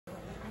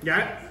Got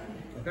it?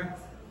 Okay.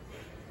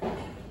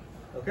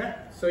 Okay,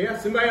 so yeah,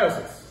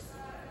 symbiosis.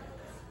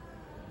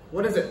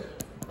 What is it?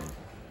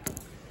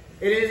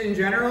 It is, in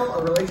general,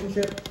 a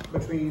relationship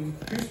between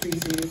two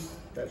species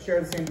that share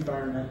the same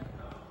environment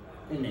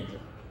in nature.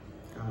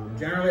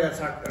 Generally, that's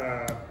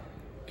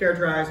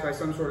characterized by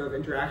some sort of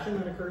interaction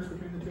that occurs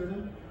between the two of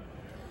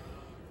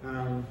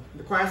them.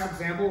 The classic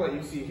example that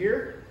you see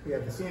here, we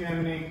have the sea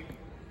anemone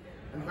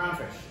and the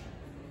clownfish.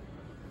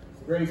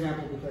 It's a great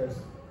example because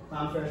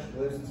clownfish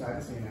lives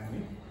inside the sea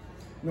anemone.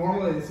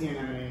 Normally, the sea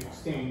anemone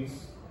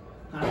stings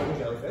kind of like a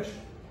jellyfish,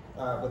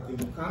 but the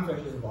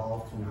clownfish has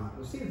evolved to not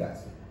receive that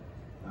sting.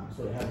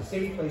 So it has a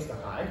safe place to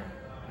hide,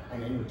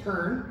 and in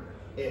return,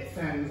 it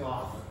fends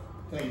off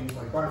things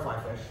like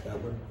butterfly fish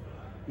that would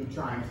be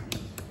trying to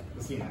eat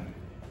the sea anemone.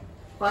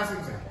 Classic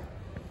example.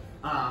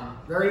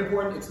 Very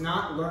important, it's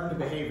not learned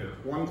behavior.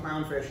 One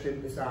clownfish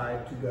didn't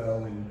decide to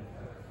go and,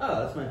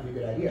 oh, this might be a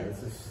good idea.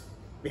 This is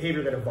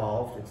behavior that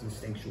evolved, it's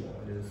instinctual,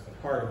 it is a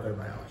part of their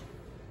biology.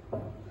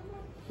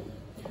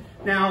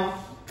 Now,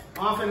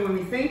 often when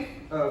we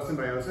think of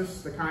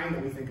symbiosis, the kind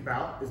that we think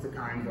about is the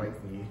kind like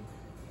the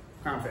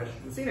clownfish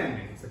and the sea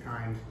anemone. It's the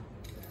kind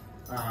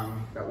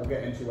that we'll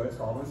get into what it's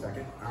called in a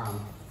second.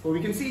 But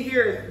we can see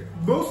here,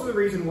 most of the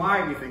reason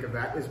why we think of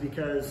that is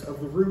because of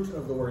the root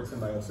of the word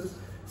symbiosis.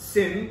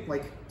 Sym,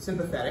 like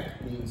sympathetic,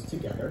 means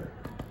together.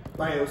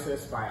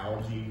 Biosis,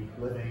 biology,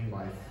 living,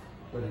 life,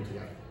 living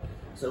together.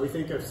 So we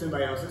think of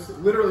symbiosis, it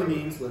literally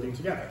means living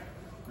together,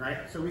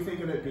 right? So we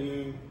think of it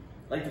being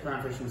like the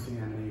clownfish and the sea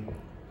anemone,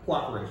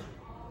 cooperation.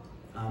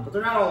 But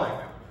they're not all like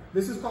that.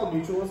 This is called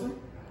mutualism,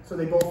 so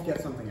they both get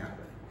something out of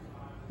it.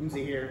 You can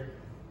see here,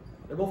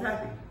 they're both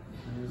happy.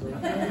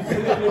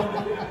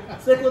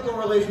 Cyclical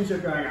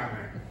relationship going on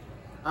there.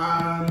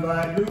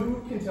 But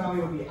who can tell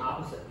me what the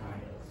opposite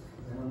kind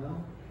is? Does anyone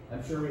know?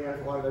 I'm sure we have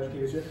a lot of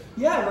educators here.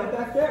 Yeah, right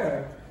back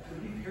there.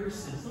 Could it be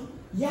parasitism?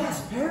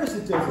 Yes,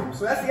 parasitism.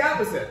 So that's the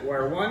opposite,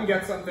 where one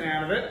gets something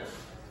out of it,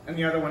 and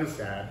the other one is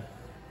sad,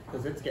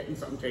 because it's getting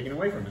something taken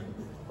away from it.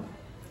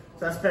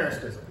 So that's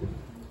parasitism.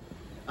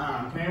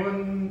 Can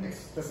anyone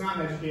that's not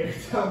an educator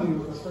tell me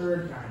what the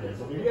third kind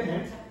is? I'll give you a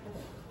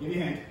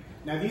hint.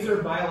 Now these are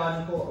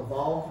biological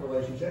evolved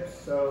relationships,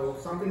 so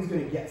something's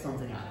going to get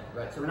something out of it,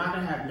 right? So we're not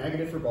going to have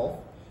negative for both,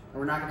 and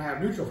we're not going to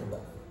have neutral for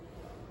both,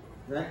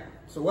 right?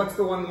 So what's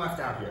the one left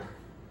out here?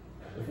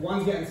 If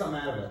one's getting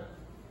something out of it.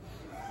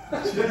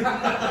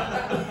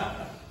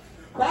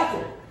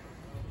 Patrick.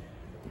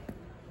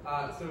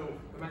 So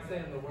am I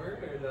saying the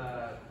word or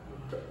the?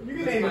 You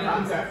can name the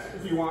concept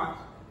if you want.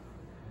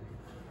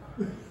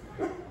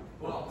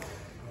 Well.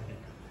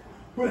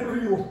 Whatever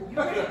you want.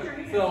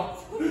 So,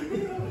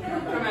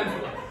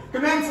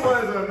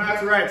 commensalism,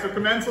 that's right. So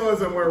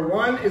commensalism, where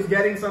one is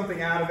getting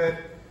something out of it,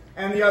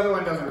 and the other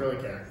one doesn't really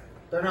care.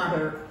 They're not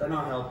hurt, they're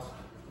not helped.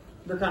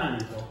 They're kind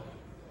of neutral.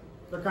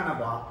 They're kind of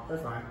blah, they're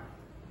fine.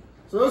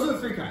 So those are the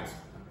three kinds.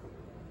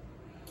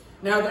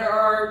 Now there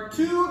are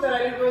two that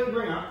I didn't really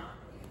bring up.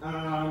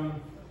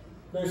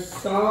 There's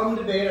some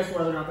debate as to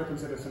whether or not they're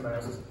considered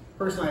symbiosis.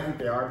 Personally, I think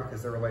they are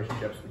because they're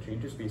relationships between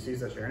two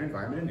species that share an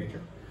environment in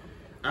nature.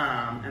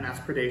 And that's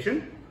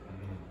predation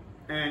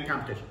and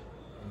competition.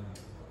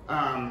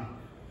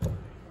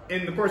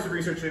 In the course of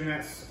researching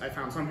this, I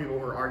found some people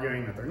who were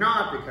arguing that they're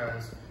not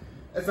because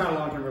it's not a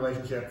long-term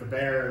relationship. The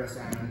bear and the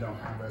salmon don't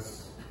have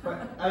this.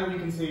 But as we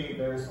can see,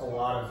 there's a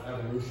lot of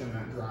evolution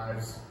that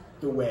drives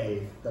the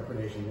way that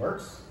predation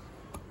works.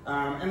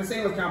 And the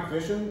same with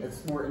competition.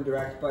 It's more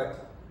indirect,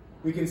 but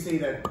we can see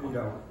that, you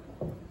know,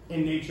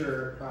 in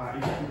nature,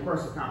 in the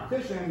course of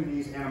competition,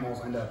 these animals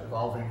end up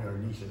evolving their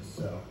niches.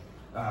 So,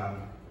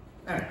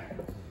 anyway.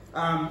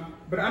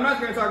 But I'm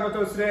not going to talk about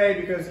those today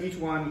because each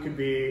one could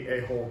be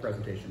a whole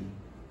presentation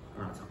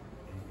on its own.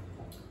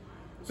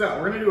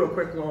 So we're going to do a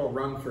quick little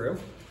run through.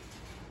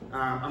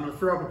 I'm going to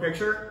throw up a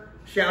picture.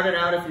 Shout it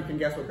out if you can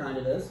guess what kind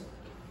it is.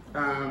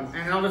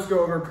 And I'll just go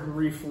over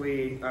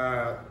briefly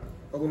a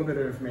little bit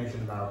of information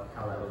about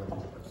how that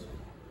relationship works.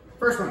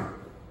 First one.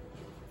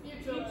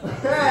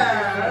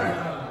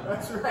 Yeah,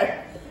 that's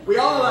right. We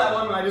all know that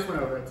one, but I just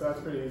went over it, so that's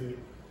pretty easy.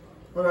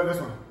 What about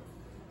this one?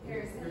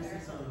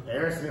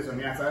 Parasitism,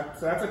 yeah.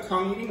 So that's a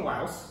tongue-eating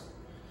louse.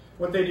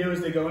 What they do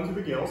is they go into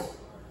the gills,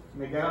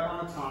 and they get up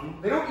on the tongue.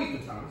 They don't eat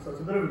the tongue, so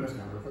it's a bit of a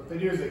misnomer. What they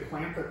do is they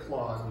clamp their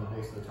claws on the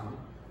base of the tongue,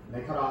 and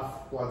they cut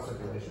off blood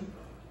circulation,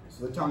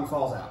 so the tongue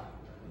falls out.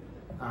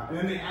 And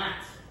then they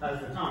act as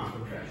the tongue for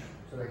the fish,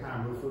 so they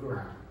kind of move food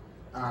around.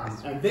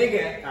 And they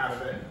get out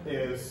of it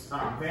is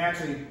they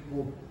actually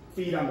will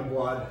feed on the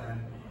blood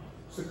and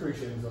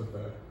secretions of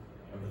the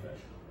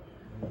fish.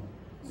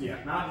 So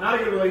yeah, not a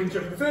good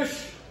relationship with the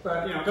fish,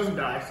 but you know, it doesn't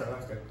die, so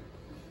that's good.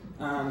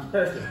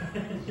 Parasitism.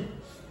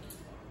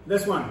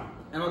 This one,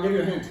 and I'll give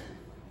you a hint.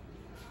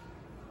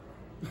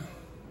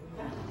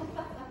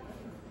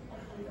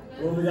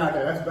 What have we got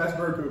there? That's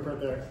bird poop right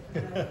there.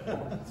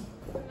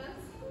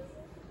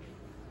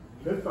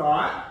 Good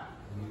thought.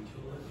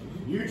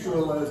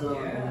 Mutualism.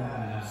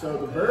 Yeah. So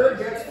the bird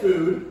gets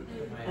food,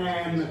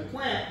 and the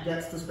plant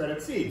gets to spread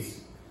its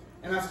seeds.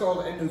 And that's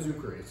called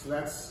endozookery. So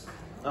that's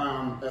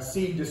a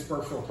seed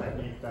dispersal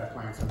technique that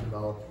plants have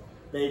developed.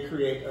 They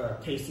create a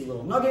tasty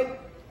little nugget,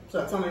 so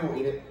that something will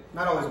eat it.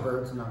 Not always a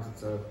bird, sometimes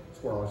it's a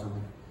squirrel or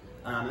something.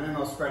 And then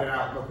they'll spread it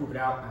out, they'll poop it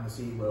out, and the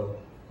seed will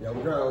be able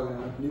to grow in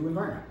a new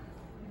environment.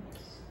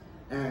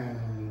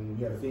 And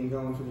you have a theme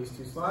going for these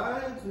two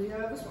slides. We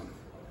have this one.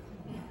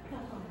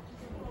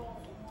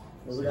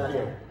 What we got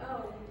here?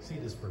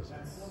 Seed dispersal.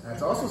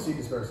 That's also seed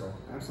dispersal,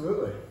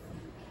 absolutely.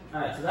 All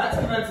right, so that's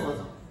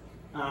commensalism.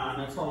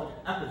 It's called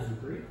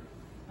epizookery.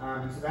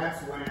 And so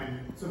that's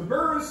when, so the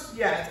burrs,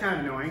 yeah, it's kind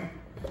of annoying,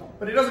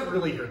 but it doesn't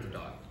really hurt the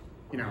dog.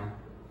 You know,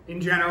 in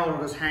general,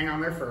 it'll just hang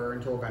on their fur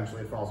until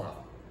eventually it falls off.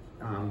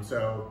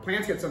 So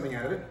plants get something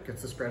out of it,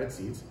 gets to spread its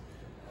seeds.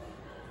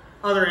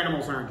 Other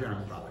animals aren't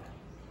generally bothered.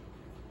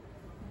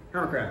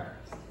 Hermit crab.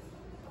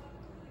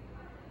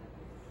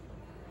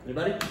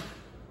 Anybody?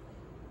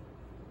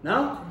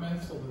 No?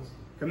 Commensalism.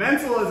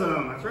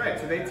 Commensalism, that's right.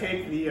 So they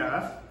take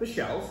the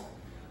shells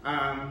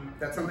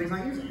that somebody's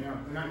not using. You know,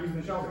 they're not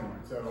using the shells anymore.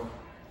 So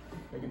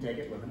they can take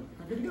it, live in,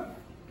 and good to go.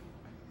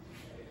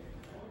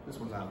 This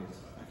one's obvious,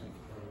 I think.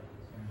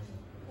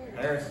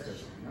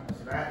 Parasitism.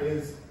 So that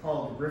is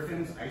called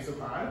Griffin's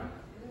isopod.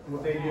 And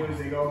what they do is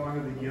they go up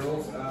under the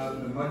gills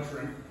of the mud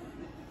shrimp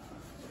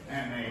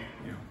and they,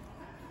 you know,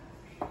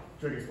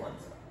 drink its blood.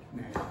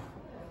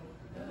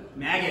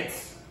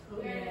 Maggots.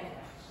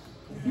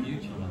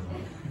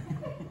 Mutualism.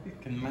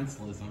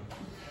 Commensalism.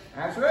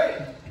 That's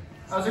right.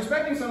 I was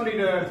expecting somebody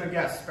to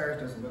guess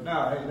parasitism, but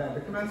no,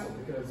 they're commensal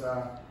because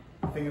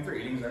the thing that they're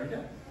eating is already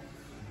dead.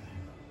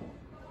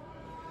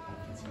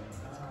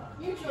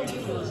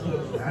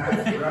 Mutualism.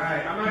 That's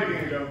right. I'm not even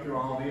going to go through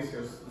all of these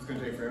because it's going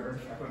to take forever.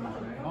 I put them in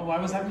today. Oh, why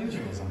was that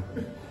mutualism?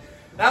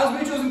 That was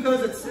mutualism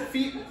because it's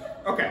feet.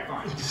 Okay,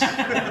 fine.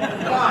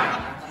 Fine.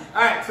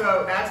 All right,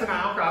 so that's an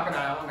Nile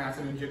crocodile and that's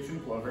an Egyptian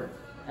plover.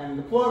 And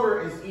the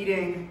plover is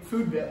eating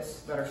food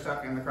bits that are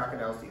stuck in the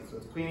crocodile's teeth. So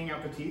it's cleaning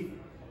out the teeth.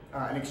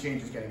 In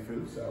exchange, it's getting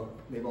food, so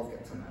they both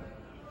get some out of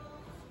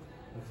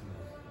it.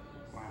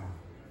 Wow.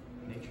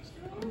 Nature's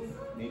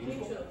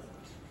Nature's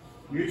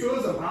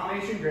mutualism,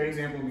 pollination, great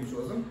example of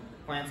mutualism.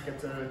 Plants get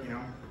to, you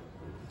know,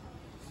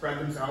 spread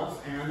themselves,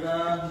 and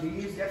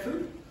bees get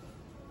food.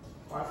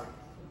 Classic.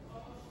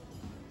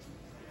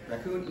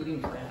 Raccoon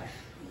eating trash.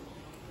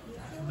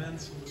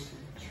 Commensalism.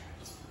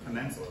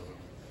 Commensalism.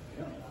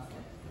 Yeah.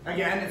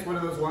 Again, it's one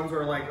of those ones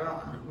where like,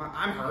 oh,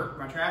 I'm hurt,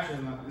 my trash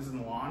is in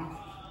the lawn.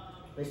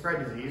 They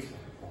spread disease,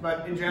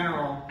 but in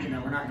general, you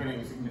know, we're not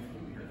getting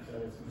significant here. So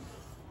it's,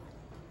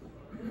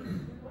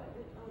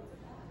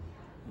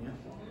 yeah.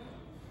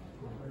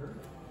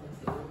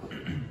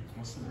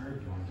 What's the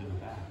verb you want to do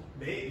with that?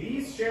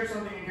 These share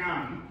something in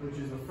common, which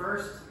is the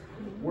first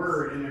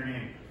word in their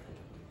name.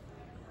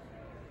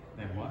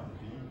 They what?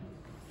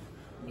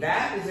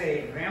 That is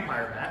a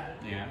vampire bat,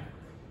 Yeah.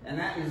 and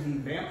that is the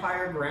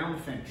vampire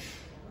ground finch,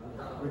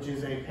 which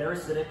is a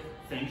parasitic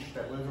finch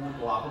that lives on the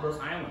Galapagos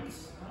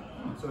Islands.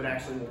 So it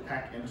actually will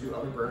peck into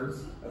other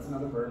birds. That's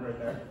another bird right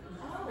there.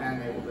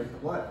 And they will drink the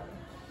blood.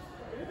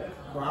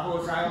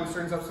 Galapagos Islands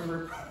turns up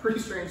some pretty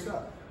strange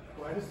stuff.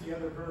 Why does the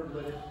other bird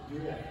let it do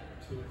that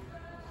to it?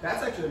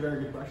 That's actually a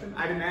very good question.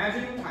 I'd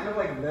imagine kind of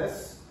like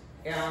this.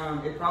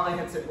 It probably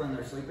hits it when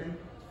they're sleeping.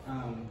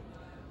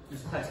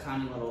 Just has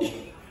tiny little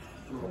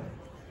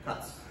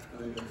cuts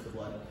and then drinks the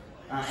blood.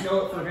 I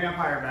know for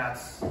vampire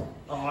bats,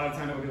 a lot of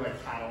time it would be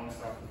like cattle and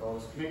stuff with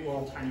those. Make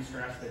little tiny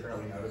scratch they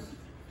barely notice.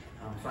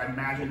 So I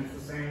imagine it's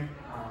the same,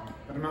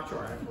 but I'm not sure.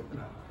 I haven't looked it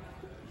up.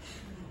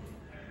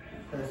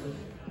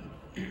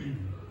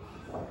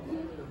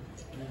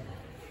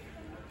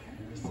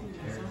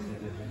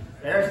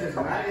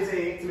 Parasitism. That is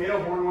a tomato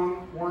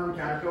hornworm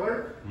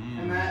caterpillar,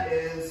 and that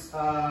is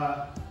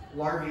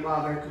larvae,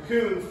 they're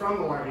cocoons from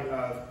the larvae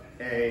of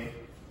a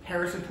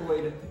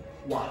parasitoid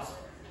wasp.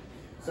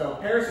 So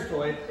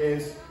parasitoid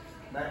is,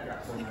 that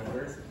got so many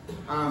words,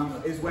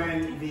 is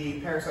when the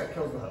parasite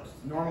kills the host.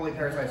 Normally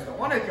parasites don't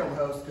want to kill the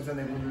host because then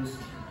they lose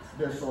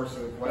their source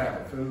of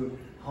whatever, food,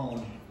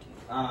 home.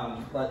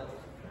 But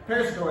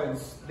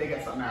parasitoids, they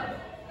get something out of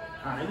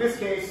it. In this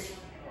case,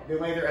 they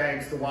lay their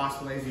eggs, the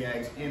wasp lays the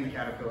eggs in the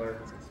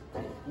caterpillar,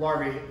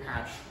 larvae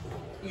hatch,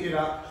 eat it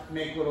up,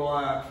 make little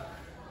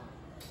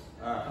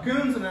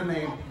cocoons, and then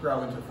they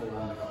grow into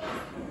full-blown adults.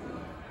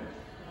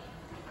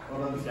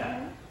 Well done,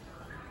 Stat.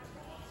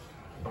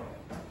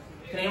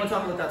 Can anyone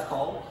tell me what that's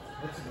called?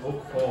 What's an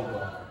oak fall?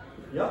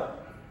 Yep.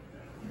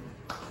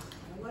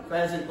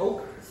 That is an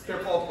oak. They're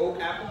called oak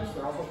apples.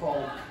 They're also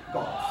called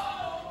galls.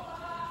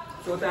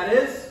 So what that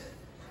is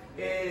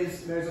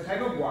there's a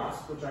type of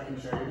wasp, which I can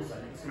show you in a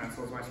second. It's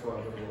commensal, as my spoiled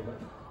it a little bit.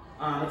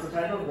 It's a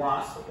type of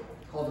wasp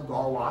called a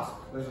gall wasp.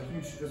 There's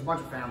a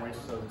bunch of families,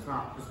 so it's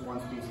not just one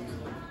species.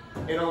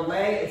 It'll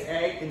lay its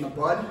egg in the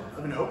bud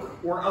of an oak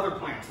or other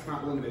plants. It's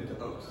not limited to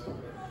oaks.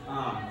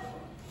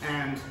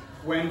 And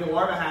when the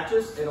larva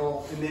hatches,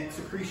 it'll emit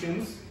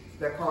secretions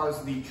that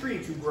cause the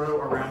tree to grow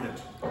around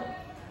it.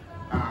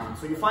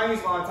 So you find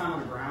these a lot of time on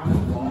the ground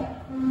in the fall.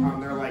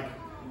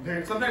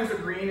 Sometimes they're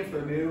green if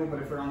they're new, but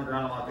if they're on the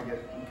ground a lot, they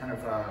get kind of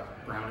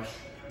brownish,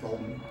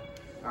 golden.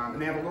 And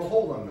they have a little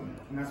hole in them.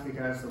 and that's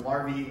because the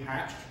larvae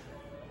hatched,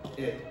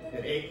 it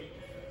ate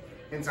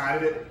inside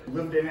of it,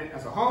 lived in it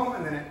as a home,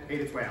 and then it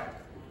ate its way out.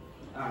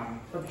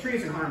 But the tree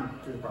isn't harmed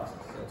through the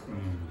process, so it's good.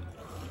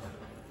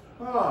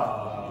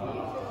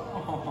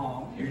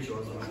 Oh,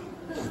 mutualism.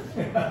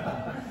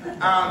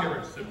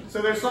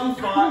 So there's some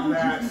thought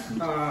that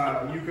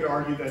you could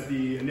argue that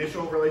the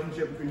initial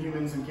relationship between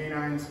humans and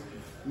canines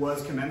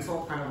was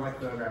commensal, kind of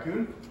like the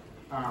raccoon,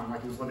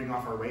 like he was living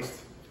off our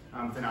waste.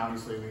 Then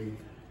obviously we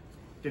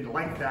didn't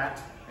like that,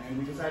 and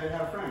we decided to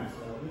have friends.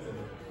 So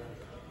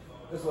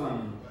this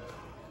one.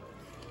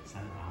 Is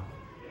that wrong?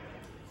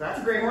 So that's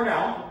a great horned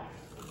owl.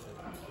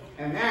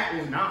 And that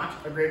is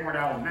not a great horned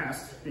owl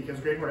nest, because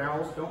great horned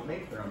owls don't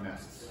make their own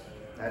nests.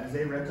 That is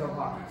a red-tailed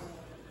hawk nest.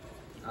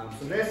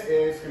 So this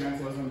is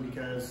commensalism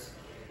because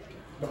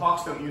the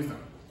hawks don't use them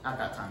at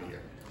that time of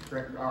year.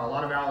 A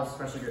lot of owls,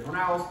 especially great horned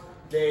owls,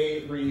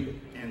 they breed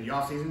in the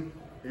off-season,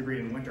 they breed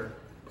in winter.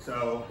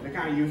 So they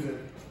kind of use it,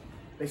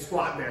 they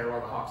squat there while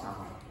the hawk's not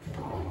home.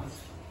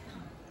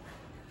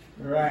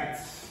 All right,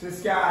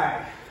 this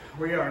guy,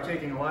 we are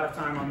taking a lot of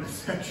time on this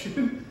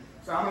section.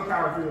 So I'm going to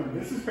power through them.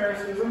 This is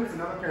parasitism. It's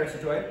another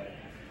parasitoid.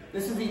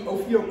 This is the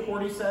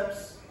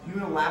Ophiocordyceps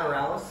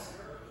unilateralis.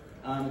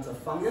 It's a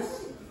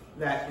fungus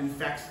that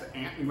infects the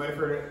ant. You might have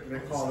heard it. They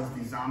call it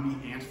the zombie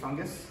ant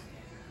fungus.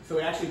 So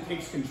it actually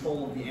takes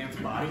control of the ant's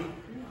body,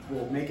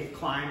 will make it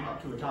climb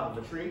up to the top of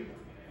the tree,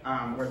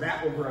 where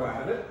that will grow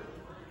out of it,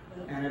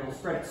 and it'll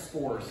spread its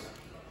spores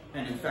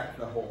and infect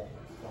the whole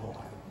hive.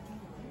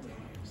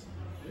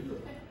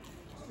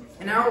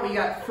 And now we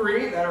got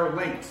three that are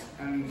linked,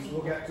 and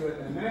we'll get to it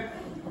in a minute.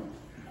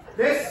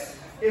 This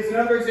is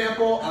another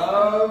example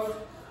of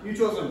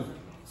mutualism,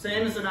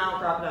 same as the Nile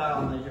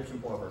crocodile and the Egyptian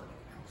plover.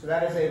 So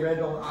that is a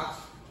red-billed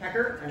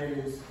oxpecker, and it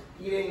is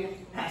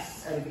eating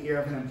pests out of the ear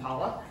of an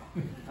impala.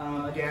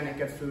 Again, it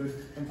gets food.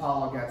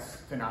 Impala gets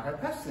to not have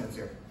pests in its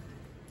ear.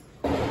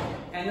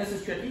 And this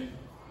is tricky.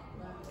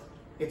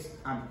 It's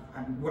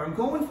what I'm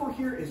going for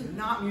here is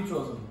not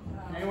mutualism.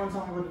 Can anyone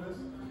tell me what it is?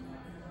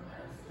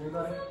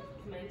 Anybody?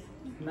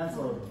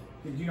 Commensalism.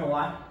 Do you know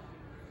why?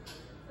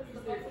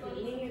 They're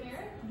cleaning its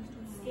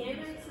skin,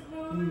 I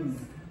suppose.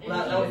 Well, And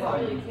that he would doesn't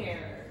probably really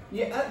care.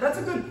 Yeah, that's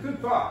a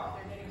good thought.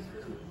 They're getting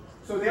food.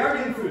 So they are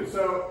getting food.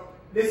 So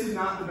this is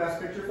not the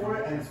best picture for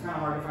it, and it's kind of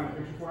hard to find a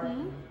picture for it.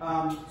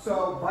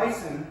 So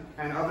bison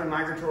and other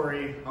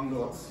migratory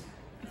ungulates,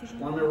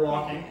 when they're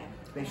walking,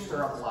 they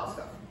stir up a lot of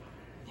stuff.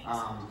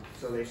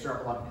 So they stir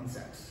up a lot of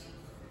insects.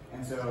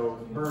 And so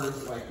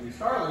birds like these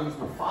starlings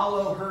will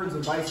follow herds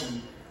of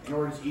bison in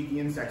order to eat the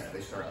insects that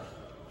they stir up.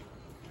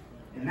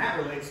 And that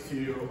relates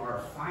to our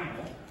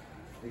final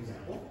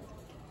example.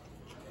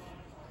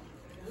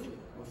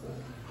 What's that?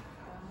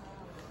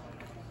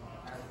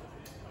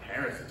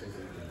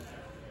 Parasitism.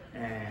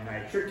 And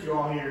I tricked you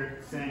all here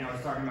saying I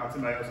was talking about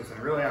symbiosis, and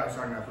really I was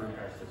talking about fruit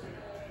parasitism.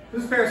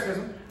 This is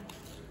parasitism.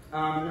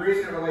 The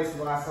reason it relates to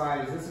the last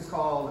slide is this is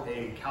called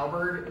a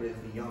cowbird. It is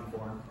the young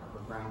form of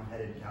a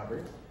brown-headed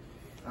cowbird.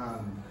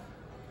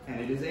 And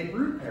it is a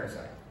brood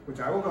parasite,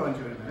 which I will go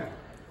into in a minute.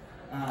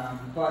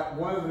 But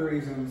one of the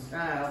reasons,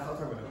 I'll talk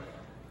about it later.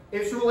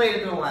 It's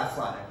related to the last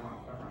slide, I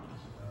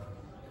promise.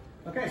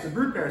 Okay, so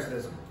brood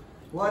parasitism.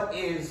 What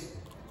is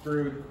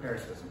brood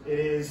parasitism? It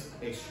is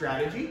a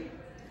strategy,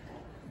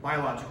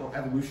 biological,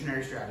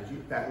 evolutionary strategy,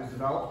 that was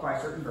developed by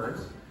certain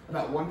birds,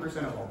 about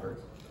 1% of all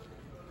birds.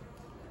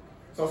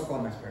 It's also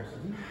called nest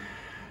parasitism,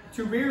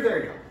 to rear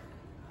their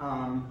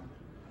young.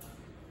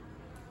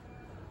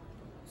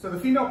 So the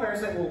female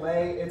parasite will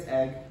lay its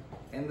egg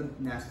in the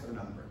nest of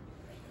another bird.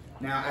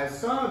 Now, as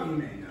some of you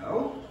may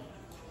know,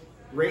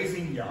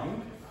 raising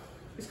young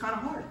is kind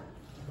of hard.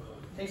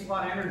 It takes a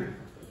lot of energy.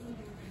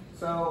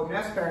 So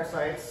nest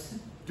parasites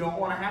don't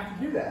want to have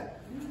to do that.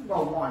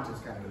 Well, want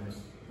is kind of a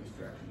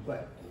misdirection,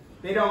 but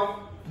they don't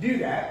do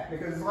that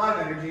because it's a lot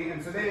of energy,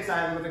 and so they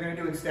decide what they're going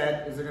to do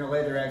instead is they're going to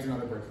lay their eggs in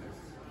other birds' nests.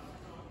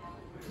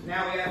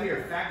 Now we have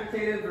here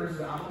facultative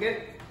versus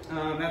obligate.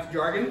 That's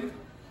jargon.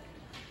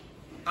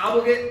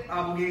 Obligate,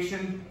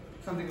 obligation,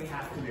 something we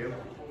have to do.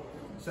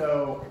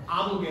 So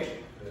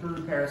obligate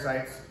brood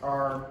parasites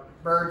are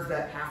birds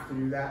that have to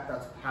do that.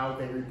 That's how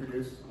they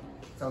reproduce.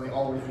 That's how they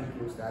always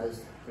reproduce. That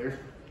is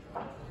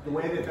the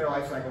way that their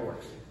life cycle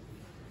works.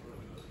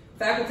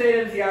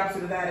 Facultative is the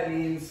opposite of that. It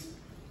means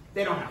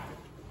they don't have to.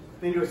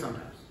 They do it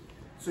sometimes.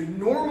 So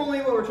normally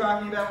what we're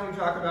talking about when we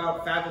talk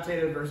about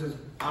facultative versus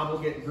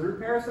obligate brood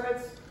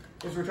parasites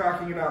is we're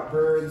talking about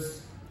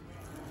birds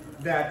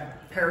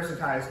that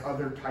parasitize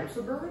other types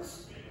of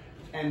birds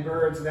and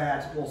birds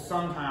that will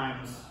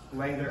sometimes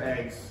lay their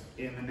eggs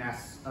in the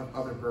nests of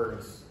other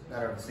birds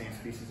that are the same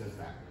species as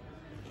that.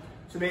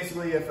 So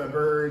basically, if a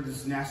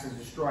bird's nest is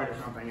destroyed or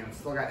something and it's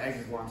still got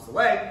eggs it wants to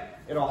lay,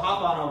 it'll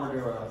hop on over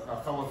to a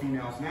fellow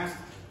female's nest,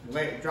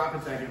 drop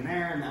its egg in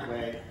there, and that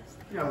way,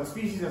 you know, the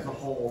species as a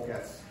whole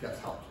gets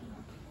helped.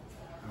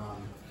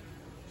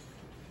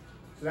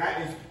 So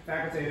that is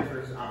facultative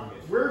versus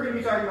obligate. We're going to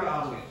be talking about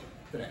obligate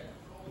today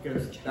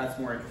because that's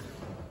more interesting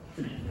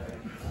to me.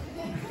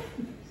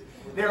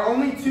 There are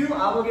only two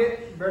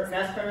obligate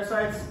nest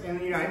parasites in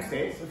the United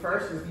States. The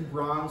first is the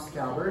bronze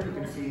cowbird. You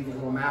can see the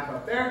little map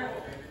up there.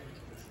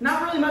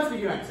 Not really much of the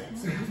United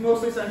States. It's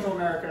mostly Central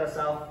America,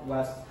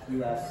 Southwest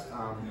U.S.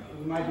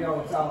 You might be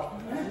able to tell.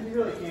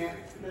 You really can't.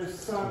 There's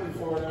some in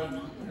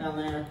Florida down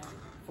there.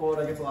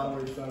 Florida gets a lot of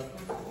weird stuff.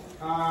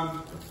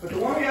 But the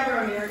one we have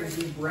around here is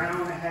the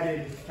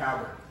brown-headed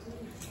cowbird.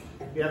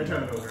 We have a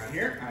ton of those around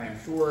here. I am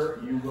sure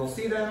you will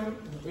see them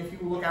if you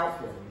look out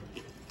for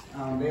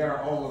them. They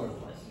are all over the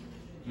place.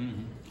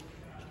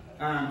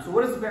 So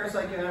what does the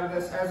parasite get out of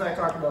this? As I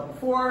talked about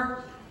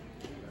before,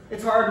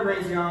 it's hard to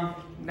raise young.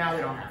 Now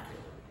they don't have to.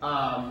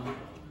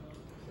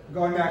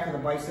 Going back to the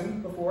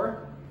bison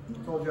before, I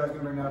told you I was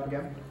going to bring that up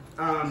again.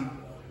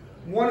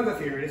 One of the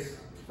theories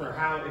for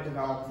how it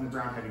developed in the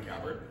brown-headed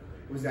cowbird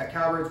was that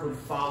cowbirds would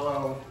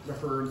follow the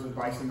herds of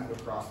bison that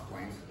would cross the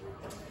plains.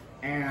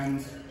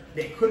 And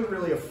they couldn't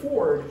really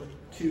afford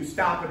to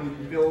stop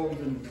and build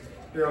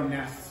their own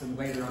nests and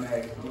lay their own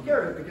eggs and take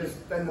care of it, because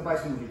then the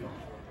bison would be gone.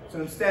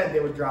 So instead, they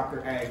would drop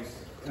their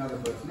eggs in other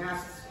birds'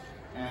 nests,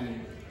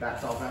 and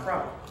that solved that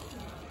problem.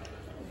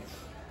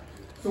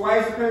 So why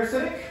is it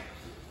parasitic?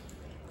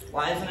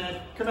 Why isn't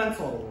it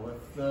commensal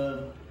if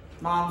the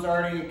mom's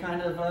already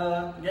kind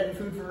of getting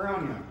food for her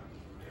own young?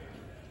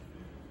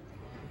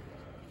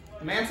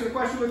 I'm going to answer the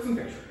question with some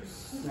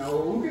pictures. Now,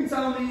 who can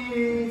tell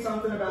me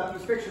something about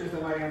these pictures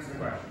that might answer the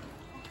question?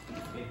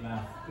 Big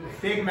mouth.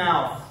 Big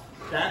mouth.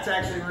 That's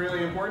actually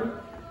really important.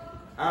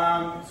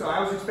 So I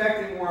was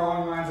expecting more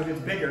along the lines of it's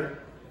bigger,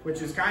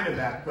 which is kind of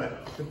that,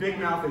 but the big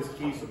mouth is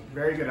key, so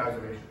very good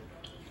observation.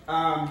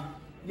 Yeah,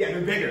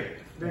 they're bigger.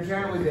 They're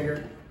generally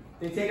bigger.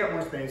 They take up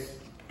more space.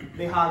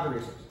 They hog the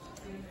resources.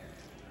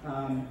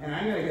 And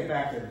I'm going to get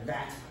back to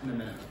that in a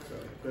minute, so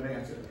good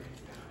answer.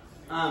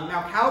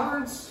 Now,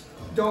 cowbirds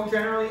don't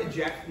generally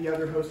eject the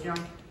other host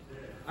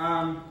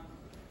young,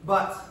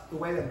 but the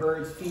way that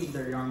birds feed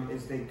their young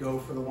is they go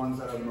for the ones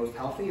that are the most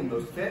healthy and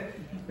most fit,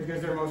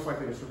 because they're most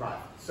likely to survive.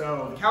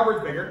 So the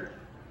cowbird's bigger,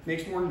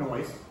 makes more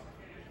noise,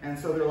 and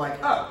so they're like,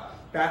 oh,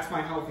 that's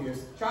my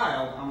healthiest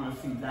child, I'm going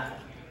to feed that.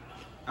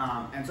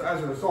 And so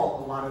as a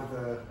result, a lot of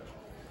the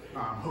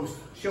host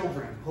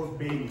children, host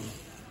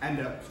babies, end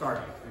up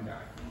starving and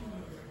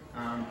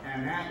dying.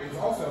 And that is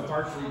also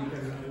partially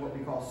because of what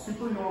we call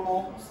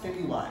supernormal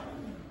stimuli.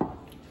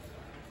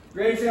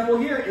 Great example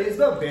here is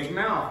the big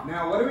mouth.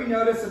 Now, what do we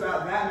notice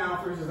about that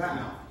mouth versus that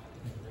mouth?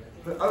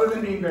 But other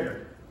than being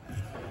bigger.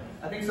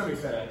 I think somebody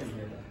said it, I couldn't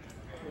hear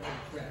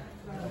that.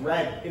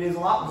 Red. It is a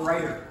lot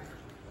brighter.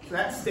 So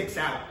that sticks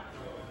out.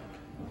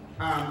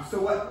 So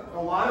what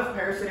a lot of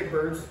parasitic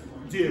birds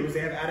do is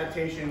they have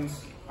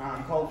adaptations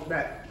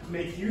that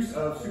make use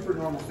of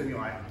supernormal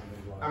stimuli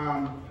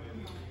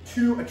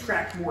to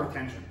attract more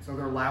attention. So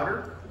they're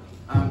louder.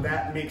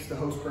 That makes the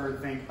host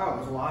bird think, oh,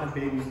 there's a lot of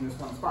babies in this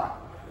one spot.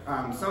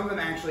 Some of them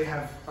actually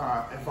have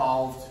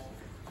evolved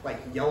like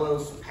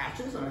yellow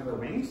patches under their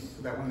wings,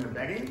 so that when they're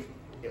begging,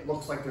 it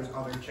looks like there's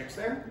other chicks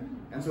there,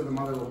 and so the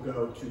mother will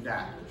go to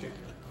that chick.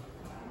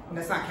 And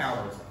that's not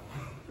cowbirds.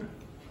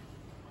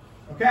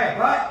 Okay,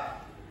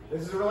 but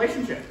this is a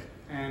relationship,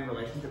 and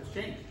relationships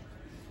change.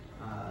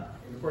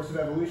 In the course of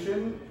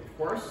evolution, of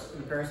course,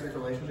 in a parasitic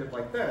relationship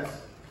like this,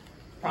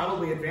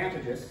 probably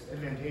advantageous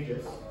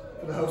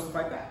for the host to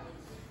fight back.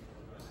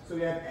 So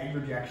we have egg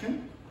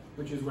rejection,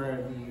 which is where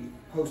the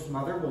host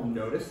mother will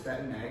notice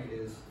that an egg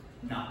is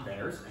not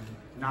theirs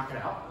and knock it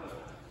out.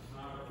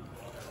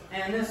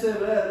 And this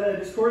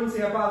discordancy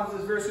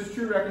hypothesis versus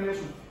true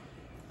recognition.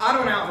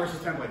 Odd and out versus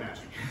template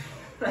matching.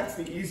 That's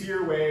the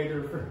easier way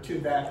to refer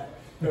to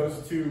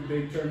those two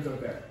big terms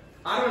up there.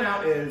 Odd and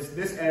out is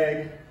this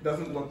egg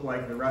doesn't look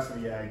like the rest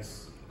of the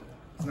eggs.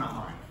 It's not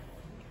mine.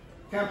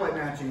 Template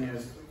matching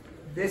is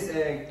this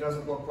egg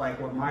doesn't look like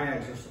what my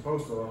eggs are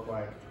supposed to look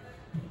like,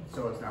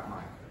 so it's not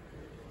mine.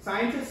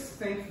 Scientists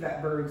think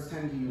that birds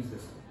tend to use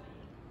this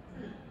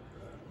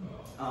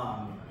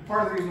one.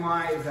 Part of the reason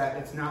why is that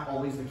it's not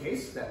always the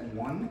case that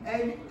one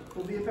egg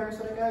will be a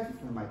parasitic egg.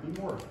 There might be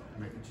more. There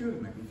might be two,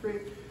 there might be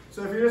three.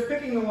 So if you're just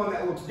picking the one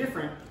that looks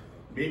different,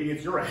 maybe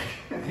it's your egg,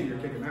 and then you're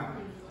kicking that one.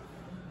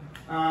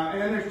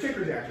 And then there's chick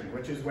rejection,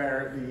 which is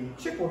where the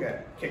chick will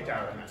get kicked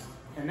out of the nest.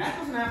 And that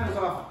doesn't happen as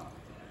often.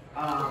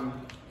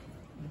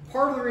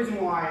 Part of the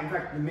reason why, in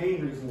fact, the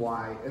main reason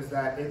why, is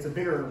that it's a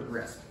bigger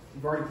risk.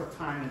 You've already put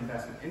time and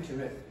investment into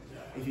it.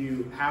 If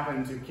you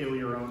happen to kill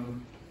your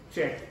own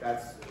chick,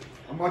 that's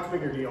a much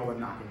bigger deal than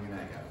knocking an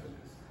egg out of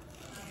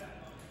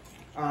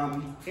the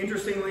nest.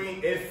 Interestingly,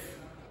 if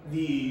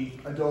the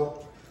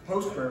adult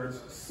host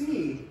birds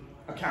see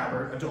a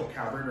cowbird, adult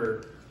cowbird,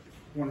 or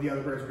one of the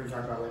other birds we're going to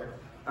talk about later,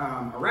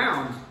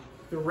 around,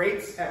 the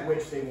rates at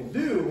which they will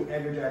do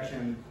egg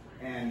rejection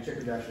and chick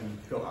rejection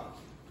go up.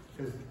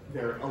 Because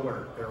they're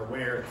alert, they're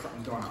aware that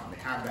something's going on. They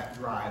have that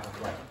drive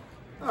of like,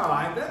 oh,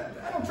 I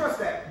don't trust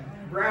that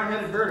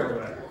brown-headed bird over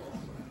there.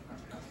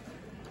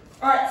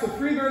 All right, so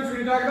three birds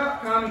we're going to talk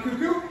about: common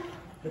cuckoo,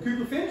 the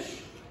cuckoo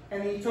finch,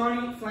 and the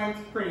tawny flanked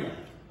cranium.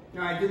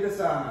 Now, I did this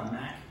on a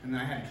Mac, and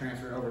then I had to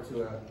transfer it over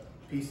to a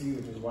PC,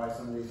 which is why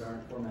some of these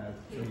aren't formatted.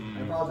 So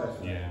I apologize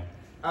for that.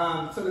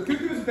 So the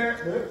cuckoo is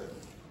a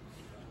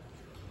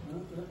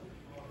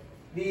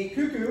The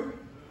cuckoo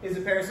is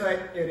a parasite.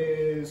 It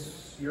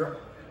is Europe,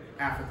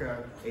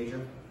 Africa, Asia.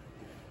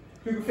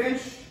 Cuckoo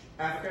finch,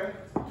 Africa.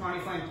 Tawny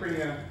flank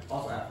prinia,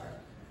 also Africa.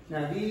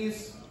 Now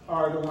these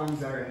are the ones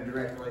that are in a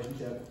direct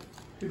relationship.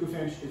 Cuckoo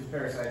finch is a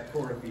parasite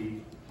for the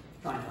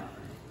tawny flank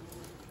prinia.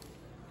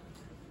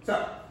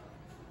 So,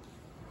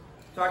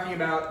 talking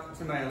about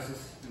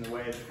symbiosis and the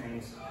way that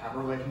things have a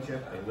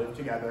relationship, they live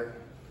together,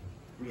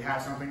 we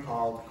have something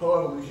called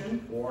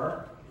coevolution,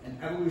 or an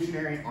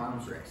evolutionary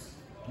arms race.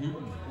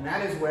 And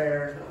that is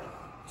where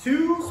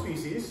two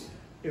species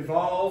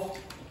evolve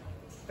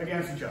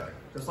against each other,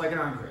 just like an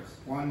arms race.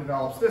 One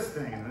develops this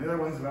thing, and the other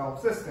one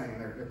develops this thing,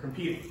 and they're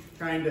competing,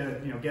 trying to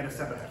get a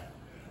step ahead.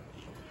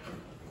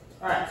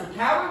 All right, so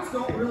cowbirds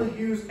don't really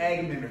use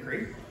egg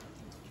mimicry,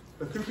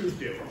 but cuckoos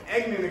do.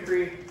 Egg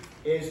mimicry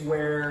is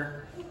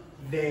where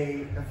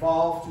they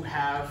evolve to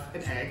have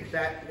an egg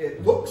that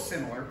it looks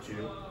similar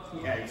to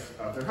the eggs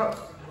of their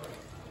host.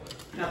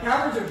 Now,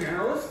 cowbirds are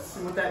generalists,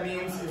 and what that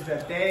means is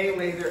that they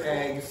lay their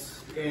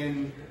eggs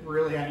in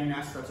really any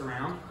nest that's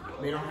around.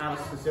 They don't have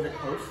a specific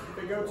host that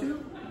they go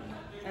to.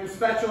 And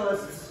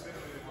specialists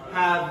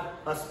have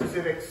a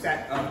specific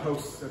set of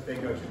hosts that they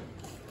go to.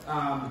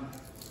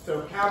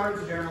 So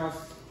cowbirds are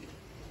generalists,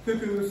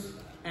 cuckoos,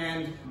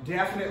 and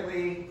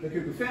definitely the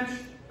cuckoo finch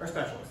are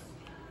specialists.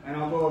 And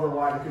I'll go over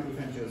why the cuckoo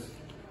finch is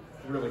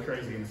really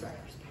crazy in a second.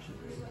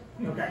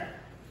 Okay,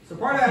 so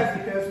part of that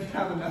is because we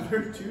have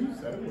another two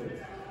set of words.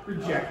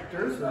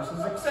 Rejectors versus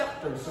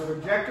acceptors. So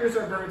rejectors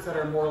are birds that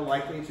are more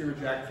likely to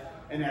reject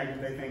an egg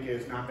that they think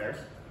is not theirs,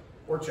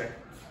 or chick.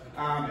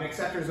 And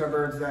acceptors are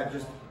birds that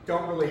just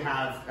don't really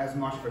have as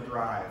much of a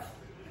drive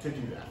to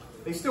do that.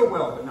 They still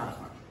will, but not as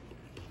much.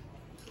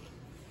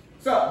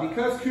 So,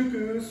 because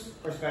cuckoos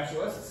are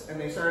specialists and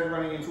they started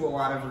running into a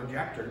lot of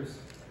rejectors,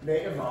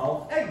 they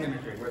evolved egg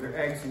mimicry, where their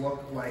eggs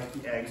look like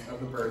the eggs of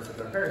the birds that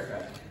they're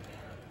parasiting.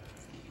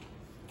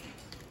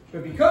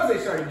 But because they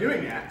started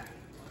doing that,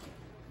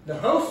 the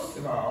hosts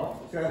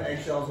evolved to have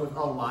eggshells with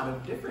a lot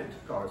of different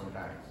colors and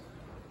patterns.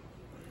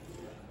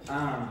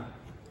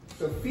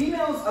 So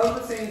females of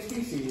the same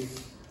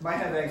species might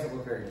have eggs that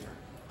look very different.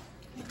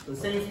 So the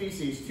same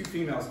species, two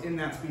females in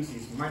that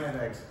species might have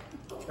eggs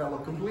that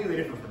look completely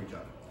different from each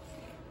other.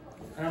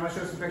 And I'm going to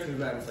show some pictures of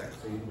that in a second.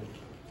 So you can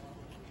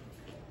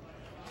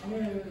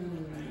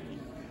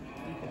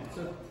okay.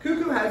 So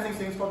cuckoo has these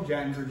things called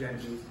gens or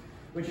genses,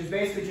 which is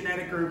basically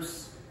genetic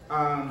groups.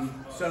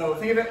 So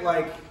think of it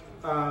like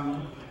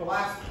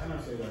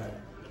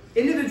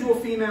individual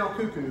female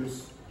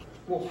cuckoos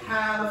will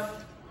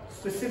have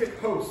specific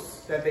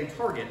hosts that they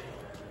target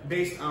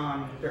based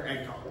on their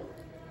egg color.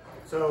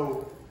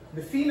 So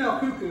the female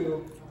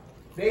cuckoo,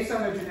 based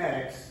on their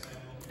genetics,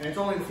 and it's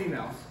only the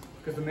females,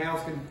 because the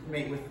males can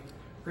mate with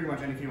pretty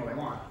much any female they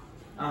want.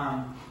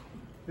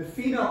 The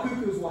female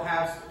cuckoos will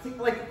have, think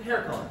like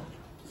hair color.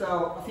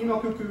 So a female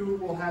cuckoo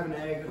will have an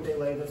egg that they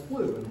lay that's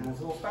blue and has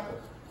little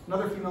speckles.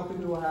 Another female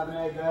cuckoo will have an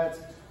egg that's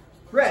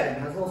red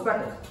and has little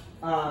speckles.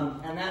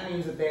 And that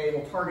means that they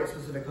will target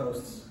specific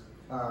hosts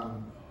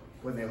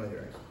when they lay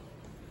their eggs.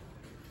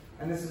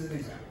 And this is an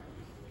example.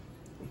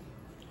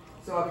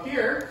 So up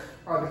here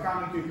are the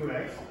common cuckoo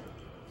eggs,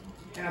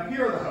 and up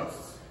here are the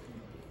hosts.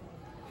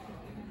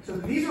 So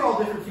these are all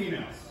different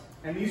females,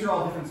 and these are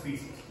all different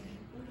species.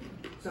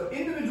 So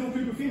individual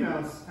cuckoo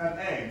females have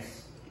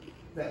eggs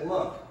that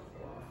look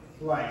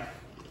like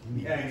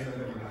the eggs of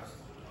the different hosts.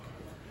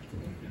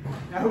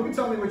 Now, who can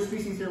tell me which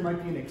species here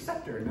might be an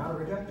acceptor and not a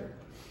rejector?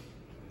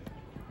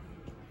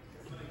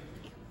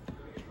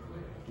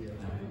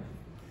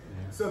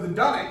 So the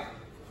dunnock,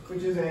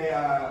 which is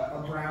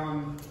a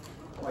brown,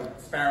 like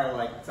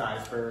sparrow-like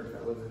sized bird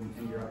that lives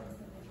in Europe,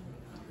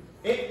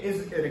 it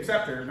is an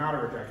acceptor, not a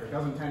rejector. It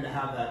doesn't tend to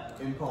have that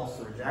impulse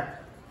to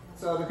reject.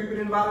 So the cuckoo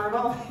didn't bother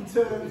evolving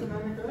to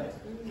mimic their eggs.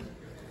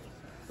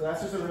 So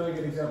that's just a really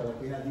good example.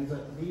 Like we had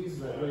these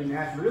that really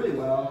match really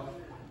well,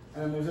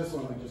 and then there's this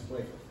one that just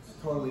like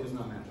totally does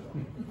not match at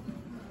all.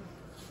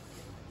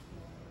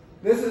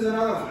 This is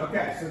another one.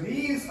 Okay, so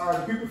these are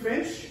the cuckoo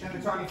finch and the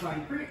tawny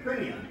flying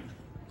prinia.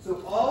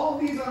 So all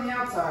of these on the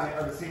outside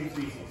are the same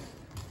species.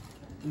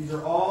 These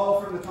are all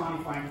from the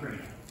tawny flying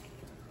prinia.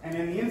 And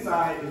then the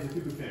inside is the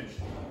cuckoo finch.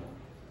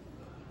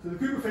 So the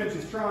cuckoo finch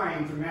is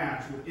trying to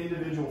match with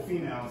individual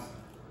females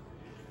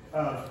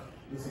of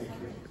the same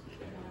species.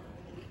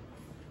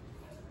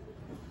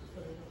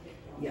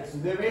 Yeah, so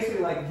they're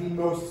basically like the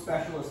most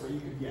specialist that you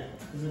could get,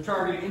 because they're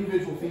targeting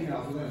individual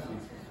females within a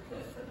species.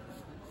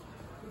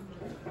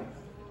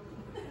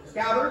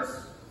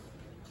 Cowbirds,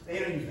 they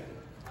don't use that.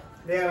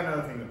 They have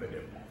another thing that they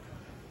do.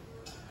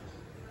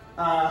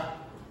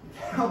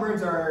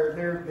 Cowbirds are,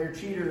 they're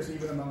cheaters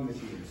even among the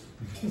cheaters.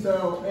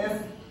 So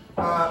if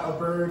a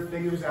bird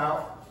figures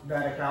out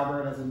that a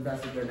cowbird has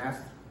infested their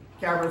nest,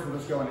 cowbirds will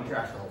just go in and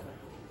trash the whole thing.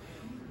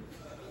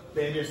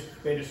 They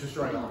just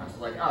destroy the whole nest.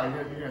 Like, oh,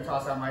 you're going to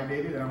toss out my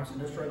baby, then I'm just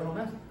going to destroy the whole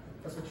nest.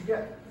 That's what you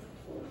get.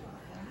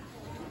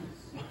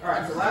 All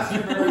right, so last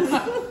few birds.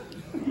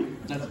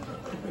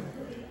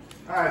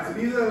 All right, so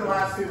these are the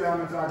last two that I'm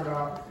going to talk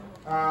about.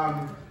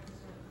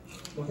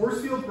 The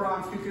horsefield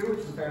bronze cuckoo,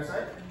 which is a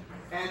parasite,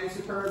 and the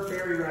superb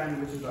fairy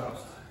wren, which is the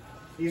host.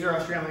 These are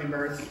Australian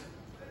birds,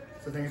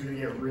 so things are going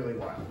to get really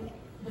wild.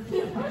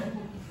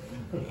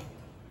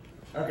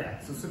 Okay,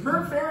 so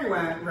superb fairy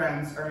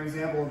wrens are an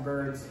example of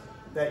birds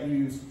that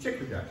use chick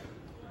rejection.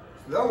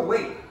 So they'll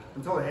wait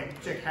until the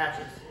chick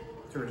hatches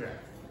to reject,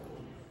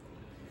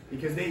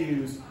 because they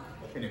use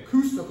an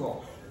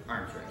acoustical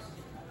arms race.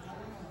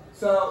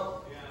 So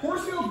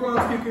horsefield bronze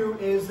cuckoo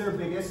is their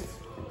biggest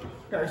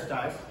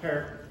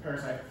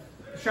parasite.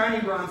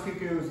 Shiny bronze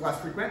cuckoo is less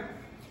frequent.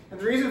 And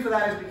the reason for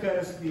that is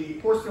because the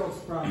horsefield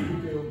bronze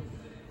cuckoo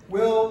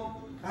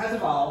has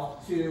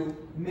evolved to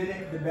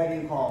mimic the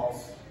begging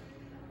calls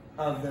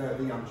of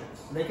the young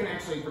chicks. So they can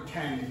actually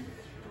pretend,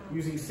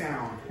 using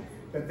sound,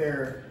 that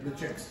they're the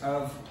chicks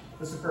of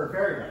the superb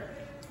fairy wren.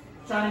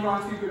 Shiny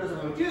bronze cuckoo doesn't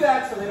really do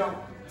that, so they don't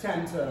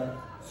tend to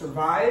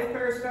survive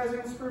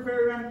parasitizing the superb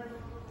fairy wren,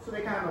 so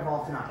they kind of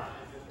evolved to not die.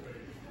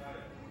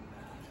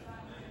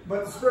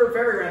 But the superb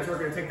fairy wrens are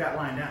going to take that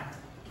line down.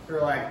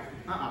 They're like,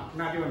 not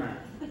doing that.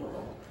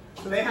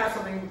 So they have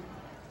something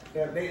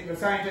that the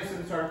scientists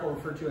in this article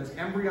refer to as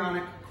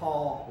embryonic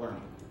call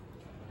learning.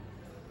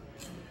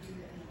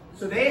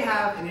 So they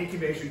have an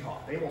incubation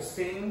call. They will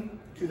sing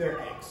to their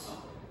eggs.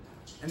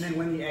 And then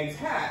when the eggs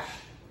hatch,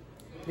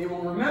 they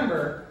will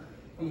remember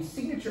the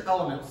signature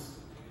elements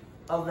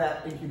of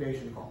that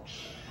incubation call.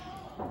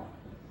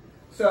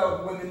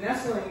 So when the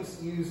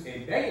nestlings use a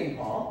begging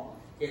call,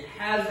 it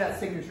has that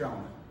signature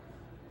element.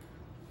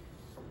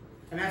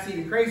 And that's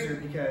even crazier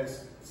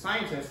because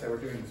scientists that were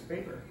doing this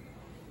paper,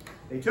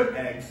 they took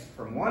eggs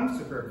from one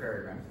superb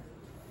fairy wren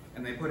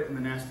and they put it in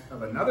the nest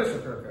of another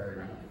superb fairy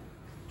wren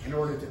in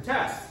order to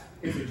test,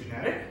 is it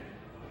genetic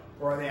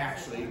or are they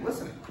actually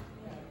listening?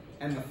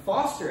 And the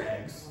foster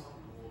eggs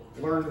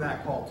learned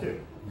that call too.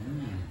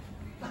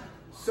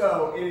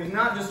 So it is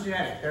not just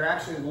genetic. They're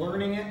actually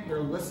learning it,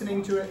 they're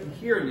listening to it and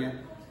hearing it,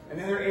 and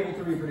then they're able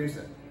to reproduce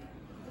it.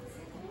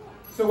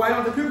 So why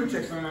don't the cuckoo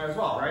chicks learn that as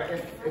well, right?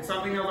 If it's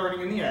something they're learning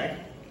in the egg,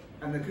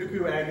 and the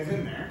cuckoo egg is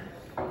in there,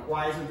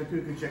 why isn't the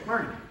cuckoo chick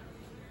learning?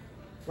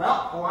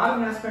 Well, a lot of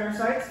nest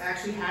parasites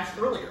actually hatch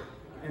earlier.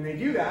 And they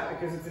do that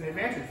because it's an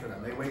advantage for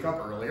them. They wake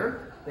up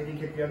earlier, they can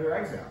kick the other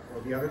eggs out,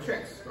 or the other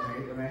chicks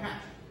when they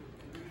hatch.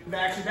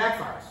 That actually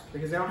backfires,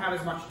 because they don't have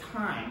as much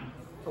time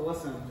to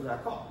listen to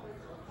that call.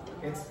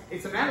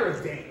 It's a matter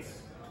of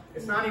days.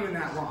 It's not even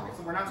that long.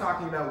 We're not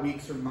talking about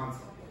weeks or months.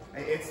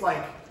 It's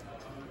like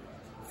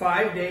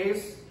 5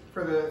 days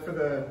for the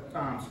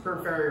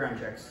superb fairy wren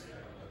chicks,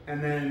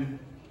 and then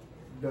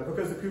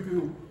because the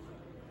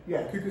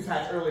cuckoos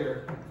hatch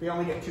earlier, they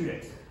only get 2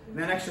 days. And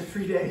that extra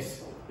 3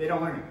 days, they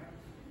don't learn it.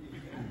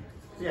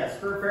 So yeah,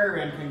 superb fairy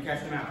wren can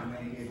catch them out and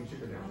then engage in chick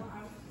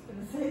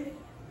rejection.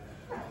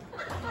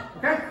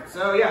 Okay,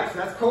 so yeah, so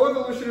that's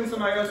coevolution and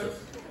symbiosis.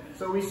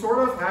 So we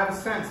sort of have a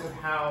sense of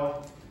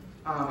how,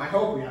 I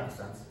hope we have a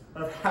sense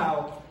of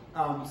how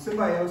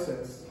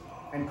symbiosis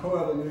and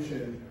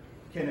coevolution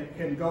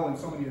can go in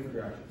so many different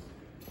directions.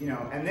 You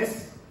know, and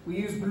this, we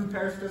use brood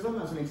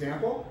parasitism as an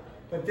example,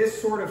 but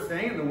this sort of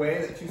thing, and the way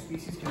that two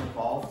species can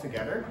evolve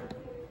together,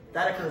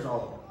 that occurs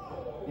all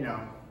over. You know,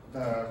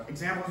 the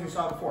examples we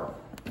saw before,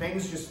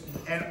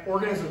 and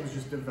organisms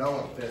just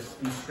develop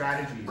these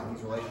strategies and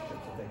these relationships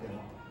that they can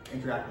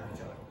interact with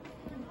each other.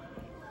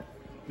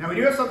 Now we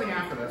do have something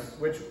after this,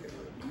 which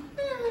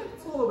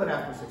it's a little bit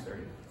after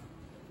 6:30.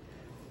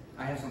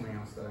 I have something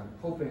else that I'm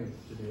hoping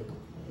to do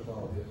with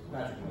all of you.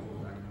 Patrick knows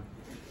what I'm doing.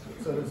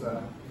 So there's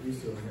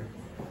these two over here.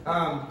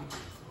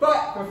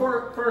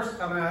 But first,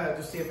 I'm gonna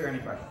just see if there are any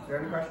questions. Are there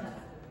any questions?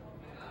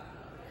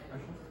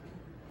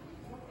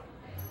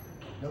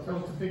 So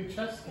it's a big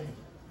chess game.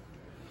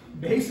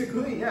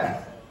 Basically,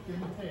 yeah.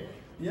 Give and take.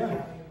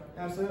 Yeah,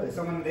 absolutely.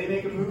 They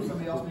make a move,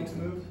 somebody else makes a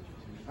move,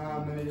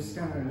 and they just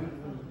kind of.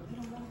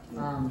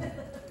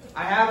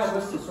 I have a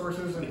list of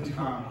sources and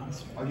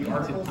of the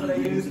articles that I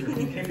use. If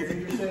you're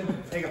interested,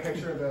 take a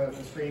picture of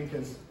the screen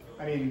because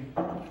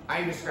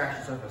I just scratched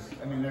the surface.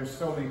 There's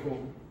so many cool.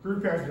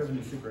 Brood parasitism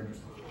is super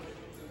interesting.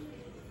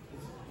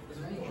 Is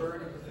there any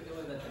bird in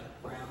particular that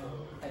the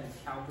brown headed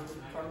cowbird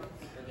targets?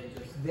 Or they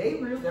just? They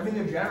really,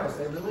 they're generous.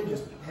 They really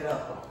just hit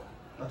up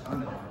a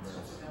ton of different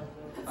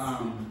birds.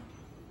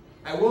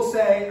 I will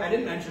say, I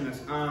didn't mention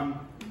this.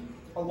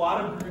 A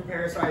lot of brood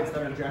parasites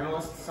that are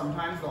generalists,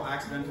 sometimes they'll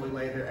accidentally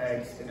lay their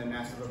eggs in a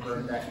nest of a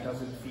bird that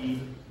doesn't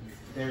feed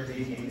their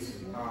babies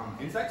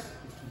insects.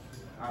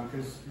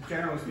 Because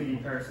generally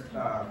speaking,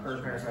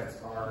 bird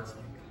parasites are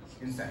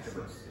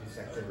insectivorous.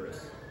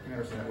 I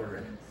never say that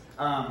word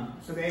right.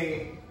 So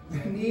they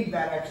need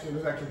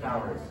those extra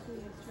calories.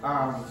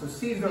 So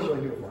seeds don't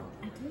really do it for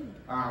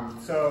them.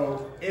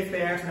 So if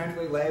they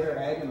accidentally lay their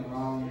egg in the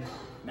wrong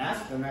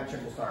nest, then that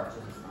chick will starve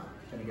because it's not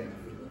going to get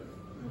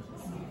enough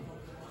food.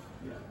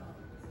 Yeah.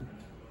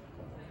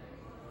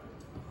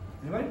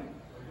 Anybody?